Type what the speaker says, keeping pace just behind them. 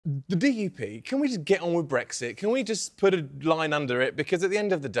The DUP, can we just get on with Brexit? Can we just put a line under it? Because at the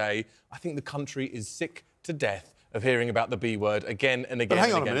end of the day, I think the country is sick to death of hearing about the B word again and again. But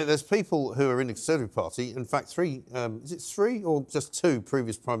hang and on again. a minute, there's people who are in the Conservative Party, in fact, is it three or just two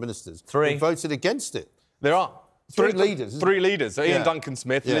previous Prime Ministers who voted against it? There are. Three leaders. Three leaders. So Ian Yeah.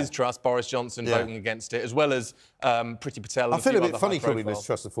 Duncan-Smith, Yeah. Liz Truss, Boris Johnson voting against it, as well as Priti Patel. I feel a bit funny calling profile. Liz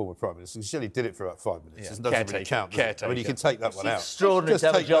Truss the former Prime Minister. She only did it for about 5 minutes. Yeah. It doesn't really count. I mean, you can take that one out. Extraordinary Just to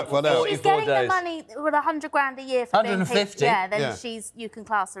have a take job that one for out. 44 She's getting days. the money with $100,000 a year for 150? being yeah, then Yeah. you can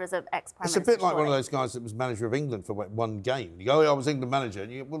class her as an ex-prime It's minister. a bit like one of those guys that was manager of England for one game. You go, oh, I was England manager.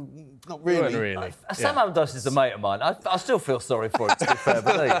 And you go, well, not really. Really. Sam Allardyce is a mate of mine. I still feel sorry for him, to be fair,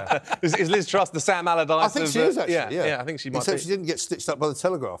 but there you go. Is Liz Truss the Sam Allardyce? I think she is, actually. Yeah, I think she might Except be. she didn't get stitched up by the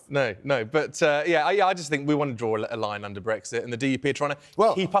Telegraph. No, but I just think we want to draw a line under Brexit, and the DUP are trying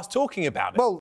to keep us talking about it. Well,